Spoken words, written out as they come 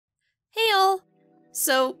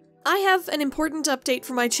So, I have an important update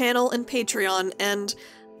for my channel and Patreon, and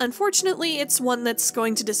unfortunately it's one that's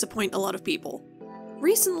going to disappoint a lot of people.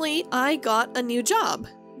 Recently, I got a new job,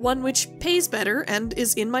 one which pays better and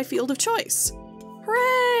is in my field of choice.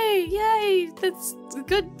 Hooray! Yay! That's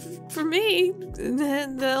good for me.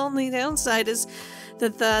 The only downside is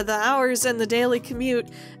that the hours and the daily commute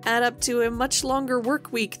add up to a much longer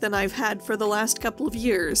work week than I've had for the last couple of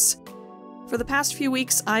years. For the past few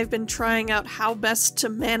weeks, I've been trying out how best to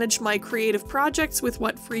manage my creative projects with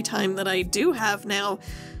what free time that I do have now,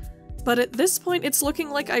 but at this point it's looking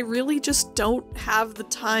like I really just don't have the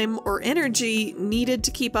time or energy needed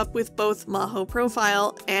to keep up with both Mahou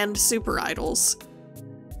Profile and Super Idols.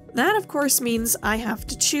 That, of course, means I have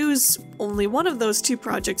to choose only one of those two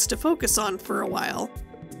projects to focus on for a while.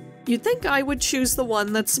 You'd think I would choose the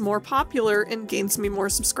one that's more popular and gains me more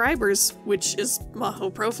subscribers, which is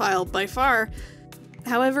Mahou Profile by far.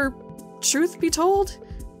 However, truth be told,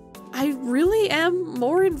 I really am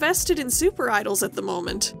more invested in Super Idols at the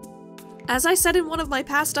moment. As I said in one of my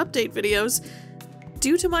past update videos,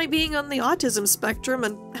 due to my being on the autism spectrum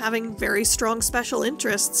and having very strong special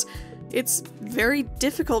interests, it's very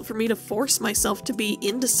difficult for me to force myself to be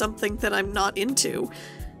into something that I'm not into.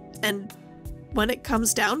 And when it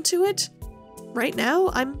comes down to it, right now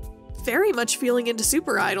I'm very much feeling into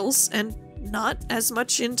Super Idols and not as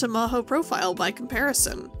much into Mahou Profile by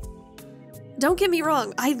comparison. Don't get me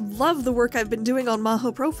wrong, I love the work I've been doing on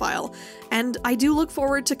Mahou Profile, and I do look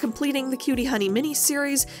forward to completing the Cutie Honey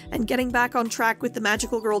mini-series and getting back on track with the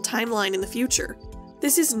Magical Girl timeline in the future.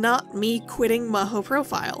 This is not me quitting Mahou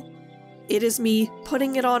Profile. It is me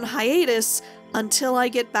putting it on hiatus until I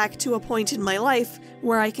get back to a point in my life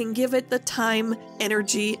where I can give it the time,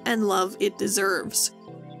 energy, and love it deserves.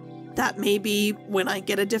 That may be when I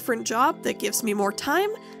get a different job that gives me more time.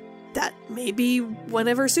 That may be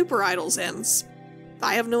whenever Super Idols ends.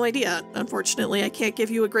 I have no idea. Unfortunately, I can't give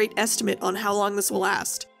you a great estimate on how long this will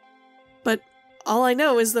last. But all I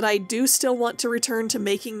know is that I do still want to return to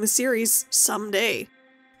making the series someday.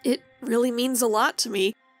 It really means a lot to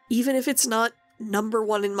me, even if it's not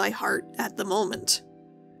 #1 in my heart at the moment.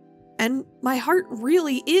 And my heart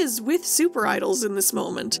really is with Super Idols in this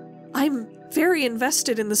moment. I'm very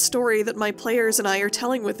invested in the story that my players and I are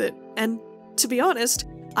telling with it, and to be honest,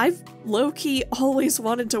 I've low-key always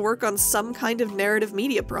wanted to work on some kind of narrative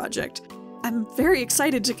media project. I'm very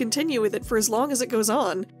excited to continue with it for as long as it goes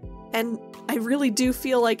on, and I really do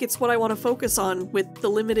feel like it's what I want to focus on with the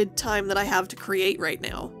limited time that I have to create right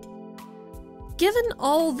now. Given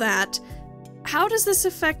all that, how does this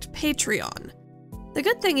affect Patreon? The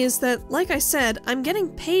good thing is that, like I said, I'm getting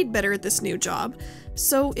paid better at this new job,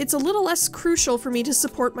 so it's a little less crucial for me to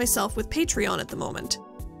support myself with Patreon at the moment.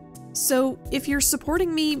 So if you're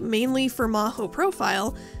supporting me mainly for Mahou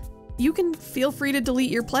Profile, you can feel free to delete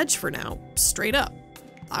your pledge for now, straight up.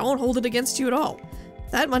 I won't hold it against you at all.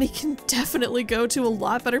 That money can definitely go to a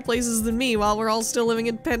lot better places than me while we're all still living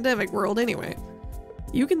in pandemic world anyway.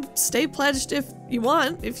 You can stay pledged if you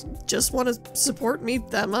want, if you just want to support me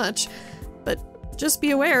that much, but just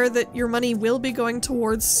be aware that your money will be going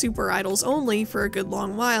towards Super Idols only for a good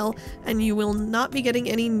long while, and you will not be getting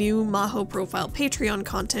any new Mahou Profile Patreon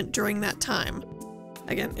content during that time.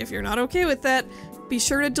 Again, if you're not okay with that, be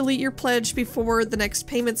sure to delete your pledge before the next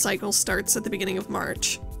payment cycle starts at the beginning of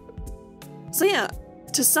March. So yeah,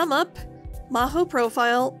 to sum up, Mahou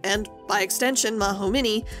Profile, and by extension Mahou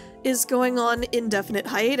Mini, is going on indefinite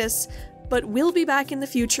hiatus, but will be back in the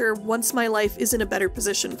future once my life is in a better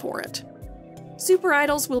position for it. Super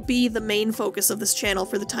Idols will be the main focus of this channel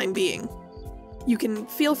for the time being. You can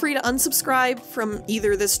feel free to unsubscribe from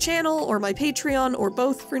either this channel or my Patreon or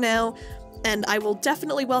both for now, and I will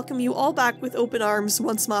definitely welcome you all back with open arms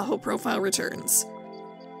once Mahou Profile returns.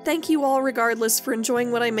 Thank you all regardless for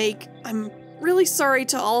enjoying what I make. I'm really sorry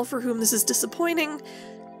to all for whom this is disappointing,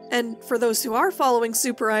 and for those who are following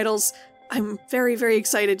Super Idols, I'm very, very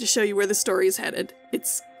excited to show you where the story is headed.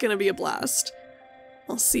 It's gonna be a blast.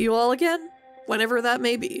 I'll see you all again, whenever that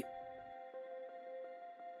may be.